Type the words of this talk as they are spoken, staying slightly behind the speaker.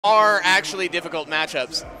are actually difficult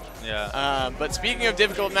matchups. Yeah. But speaking of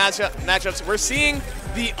difficult matchups, we're seeing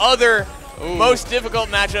the other most difficult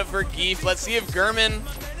matchup for Gief. Let's see if Gmurman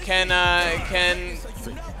can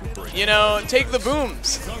you know, take the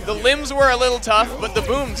booms. The limbs were a little tough, but the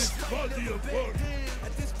booms.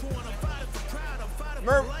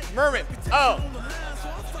 Gmurman.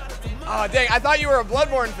 Oh, dang! I thought you were a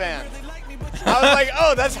Bloodborne fan. I was like,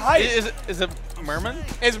 oh, that's hype. Is it Gmurman?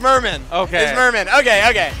 It's Gmurman. Okay. It's Gmurman.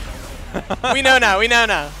 Okay. We know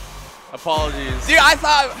now. Apologies. Dude, I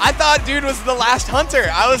thought dude was the last hunter.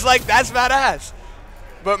 I was like, that's badass.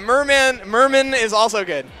 But Gmurman is also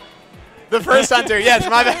good. The first hunter, yes,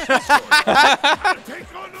 my bad.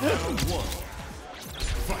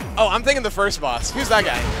 Oh, I'm thinking the first boss. Who's that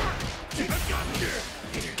guy?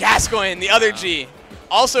 Gascoigne, the other G.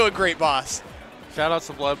 Also a great boss. Shout out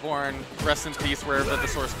to Bloodborne. Rest in peace wherever the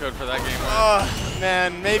source code for that game was. Oh,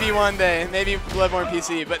 man, maybe one day. Maybe Bloodborne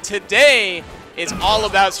PC. But today, it's all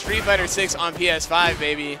about Street Fighter 6 on PS5,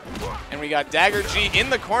 baby. And we got Dagger G in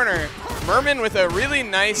the corner. Gmurman with a really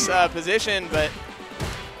nice position, but,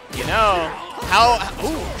 you know,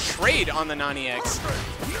 trade on the non-EX.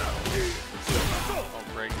 Oh,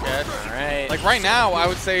 great catch. All right. Like, right now, I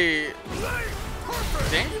would say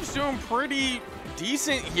Zangief's doing pretty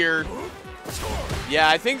decent here. Yeah,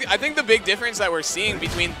 I think the big difference that we're seeing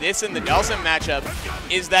between this and the Delsum matchup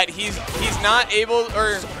is that he's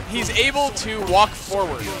able to walk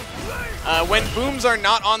forward. When booms are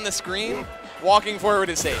not on the screen, walking forward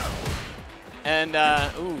is safe. And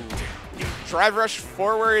drive rush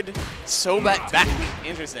forward, so back.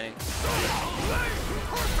 Interesting.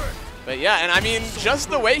 But yeah, and I mean, just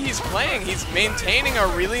the way he's playing, he's maintaining a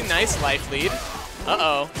really nice life lead.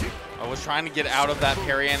 I was trying to get out of that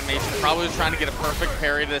parry animation. Probably was trying to get a perfect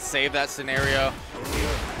parry to save that scenario.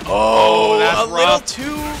 Oh, that's a little rough.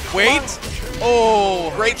 too. Wait.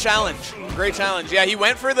 Oh, great challenge. Great challenge. Yeah, he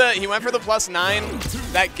went for the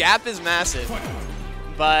 +9. That gap is massive.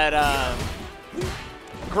 But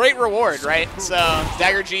great reward, right? So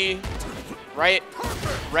Dagger G, right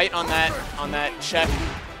on that check.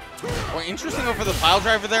 Well, interesting over the pile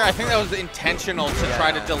driver there. I think that was intentional to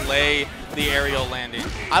try to delay the aerial landing.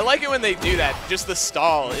 I like it when they do that. Just the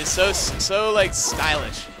stall is so like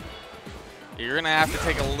stylish. You're gonna have to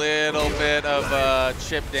take a little bit of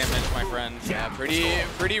chip damage, my friend. Yeah,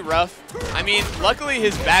 pretty rough. I mean, luckily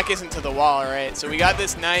his back isn't to the wall, right? So we got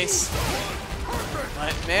this nice.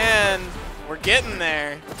 But man, we're getting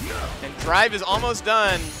there. And drive is almost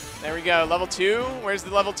done. There we go. Level 2. Where's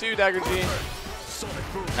the level 2, Dagger G?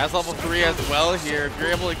 That's level 3 as well here. If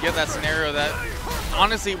you're able to get that scenario, that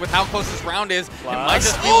honestly, with how close this round is, it might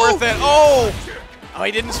just be worth it. Oh,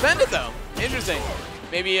 he didn't spend it though. Interesting.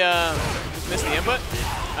 Maybe missed the input.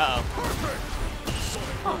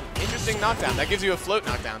 Interesting knockdown. That gives you a float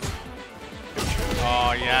knockdown.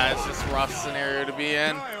 Oh yeah, it's just a rough scenario to be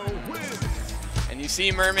in. And you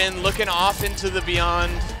see Gmurman looking off into the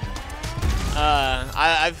beyond.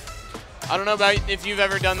 I don't know about if you've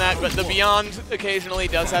ever done that, but the Beyond occasionally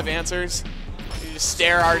does have answers. You just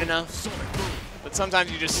stare hard enough. But sometimes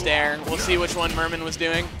you just stare. We'll see which one Gmurman was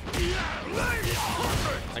doing.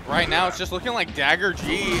 Like right now, it's just looking like Dagger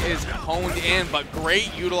G is honed in, but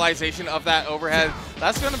great utilization of that overhead.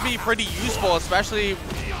 That's going to be pretty useful, especially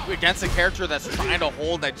against a character that's trying to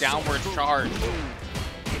hold that downward charge.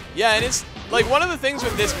 Yeah, and it's like one of the things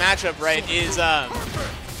with this matchup, right, is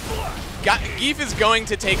Gief is going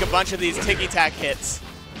to take a bunch of these ticky-tack hits.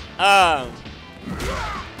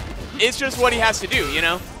 It's just what he has to do, you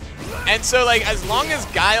know? And so, like, as long as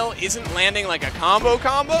Guile isn't landing, like, a combo,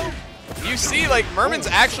 you see, like, Gmurman's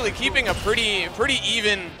actually keeping a pretty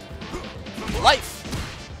even life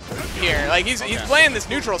here. Like, he's playing this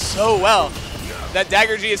neutral so well that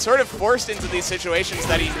Dagger G is sort of forced into these situations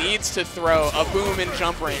that he needs to throw a boom in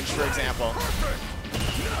jump range, for example.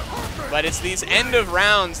 But it's these end of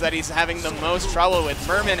rounds that he's having the most trouble with.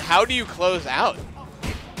 Gmurman, how do you close out?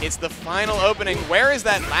 It's the final opening. Where is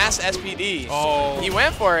that last SPD? Oh. He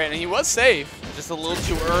went for it, and he was safe. Just a little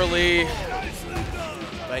too early.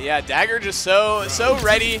 But yeah, Dagger just so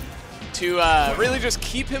ready to really just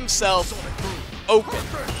keep himself open.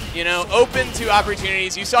 You know, open to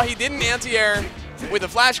opportunities. You saw he didn't anti-air with a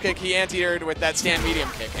flash kick. He anti-aired with that stand medium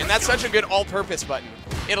kick. And that's such a good all-purpose button.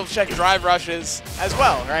 It'll check drive rushes as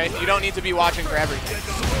well, right? You don't need to be watching for everything.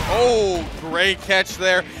 Oh, great catch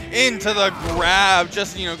there into the grab.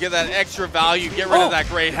 Just, you know, get that extra value, get rid of that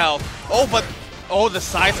great health. Oh, the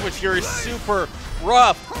side switch here is super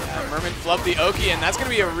rough. Yeah, Gmurman flubbed the Oki, and that's going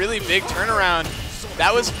to be a really big turnaround.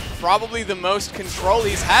 That was probably the most control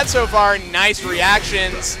he's had so far. Nice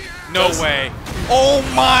reactions. No way. Oh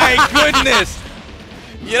my goodness.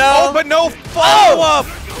 You know? Oh, but no follow-up!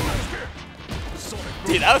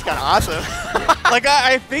 Dude, that was kind of awesome. Like,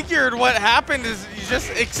 I figured what happened is you just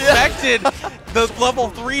expected the level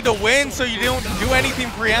 3 to win, so you don't do anything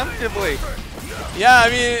preemptively. Yeah, I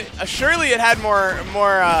mean, surely it had more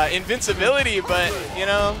invincibility, but, you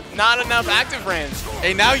know, not enough active frames.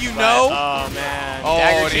 Hey, now you know. Oh, man. Oh,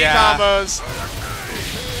 Dagger G yeah. combos.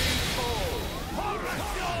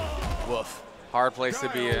 Woof. Hard place to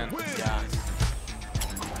be in. Yeah.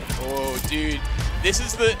 Oh, dude. This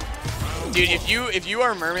is the... Dude, if you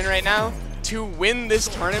are Merman right now, to win this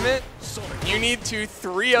tournament, you need to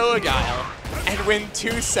 3-0 a Guile and win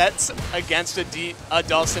 2 sets against a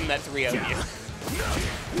Dawson that 3-0'd you.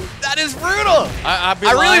 That is brutal! I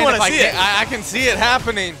really want to see it. I can see it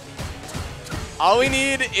happening. All we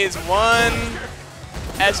need is 1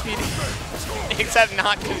 SPD, except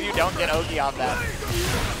not because you don't get Oki off that.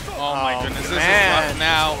 Oh my goodness, this man. is rough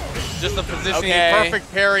now. Just the positioning, Okay.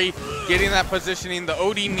 perfect parry, getting that positioning. The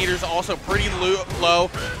OD meter's also pretty low.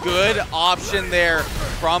 Good option there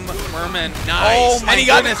from Merman. Nice. Oh my and he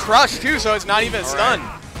got the goodness. crush too, so it's not even a stun.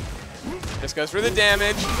 Right. This goes for the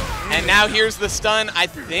damage, and now here's the stun. I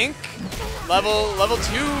think level 2,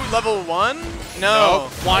 level 1. No.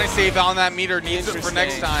 Nope. Want to save on that meter, needs it for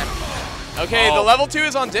next time. Okay, Oh. the level 2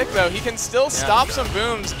 is on Dick though. He can still stop some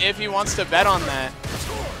booms if he wants to bet on that.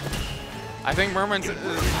 I think Merman's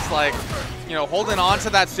just like, you know, holding on to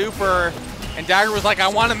that super, and Dagger was like, I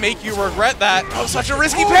want to make you regret that. Oh, such a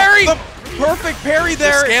risky parry! The perfect parry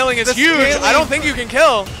there. The scaling is The huge. scaling. I don't think you can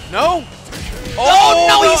kill. No. Oh,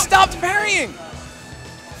 no, he stopped parrying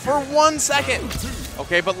for 1 second.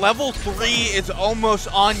 Okay, but level 3 is almost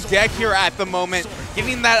on deck here at the moment.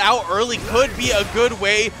 Getting that out early could be a good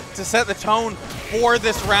way to set the tone for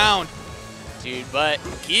this round. Dude, but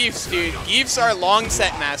Geefs are long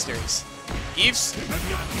set masters. Geefs,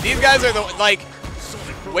 these guys are the, like,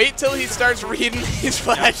 wait till he starts reading these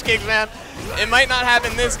flash kicks, man. It might not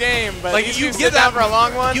happen this game, but like you get that for a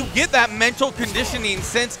long one. You get that mental conditioning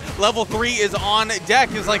since level 3 is on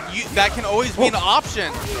deck. Is like that can always be an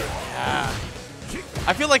option. Yeah.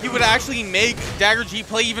 I feel like it would actually make Dagger G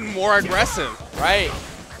play even more aggressive. Right.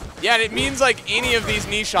 Yeah, and it means like any of these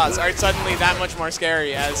knee shots are suddenly that much more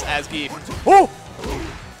scary as Geef. Oh!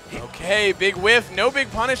 Okay, big whiff. No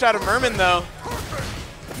big punish out of Merman though.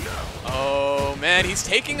 Oh man, he's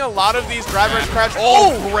taking a lot of these driver's crash.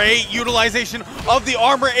 Oh, great utilization of the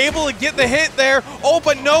armor, able to get the hit there. Oh,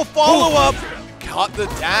 but no follow-up. Caught the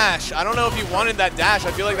dash. I don't know if he wanted that dash.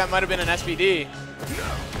 I feel like that might have been an SPD.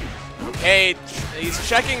 Okay, he's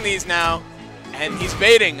checking these now, and he's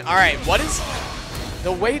baiting. All right, what is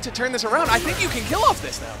the way to turn this around? I think you can kill off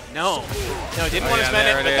this though. No, didn't want to spend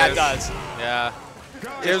it, but that does. Yeah.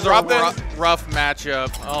 It was a rough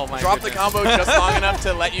matchup. Oh my Drop goodness. the combo just long enough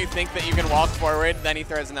to let you think that you can walk forward, then he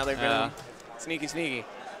throws another boom. Sneaky, sneaky.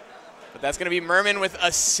 But that's going to be Merman with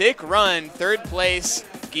a sick run. 3rd place,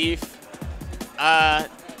 Geef.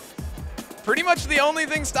 Pretty much the only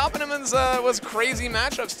thing stopping him was crazy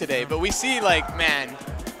matchups today. But we see, like, man,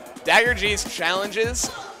 Dagger G's challenges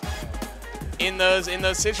in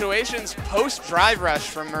those situations post drive rush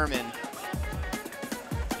from Merman.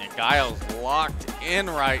 Guile's locked in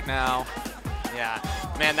right now. Yeah.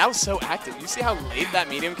 Man, that was so active. You see how late that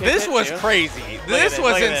medium kick This hit, was too? crazy. This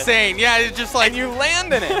was insane. Yeah, it's just like... And you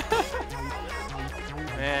land in it.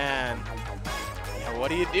 Man. Yeah, what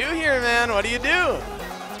do you do here, man? What do you do?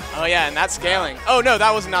 Oh, yeah, and that's scaling. Oh, no,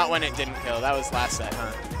 that was not when it didn't kill. That was last set,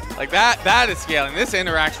 huh? Like, that is scaling. This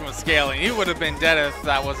interaction was scaling. He would have been dead if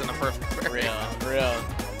that wasn't a perfect parry. Real.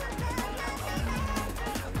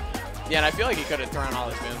 Yeah, and I feel like he could have thrown all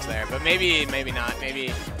his moves there, but maybe not.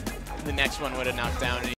 Maybe the next one would have knocked down.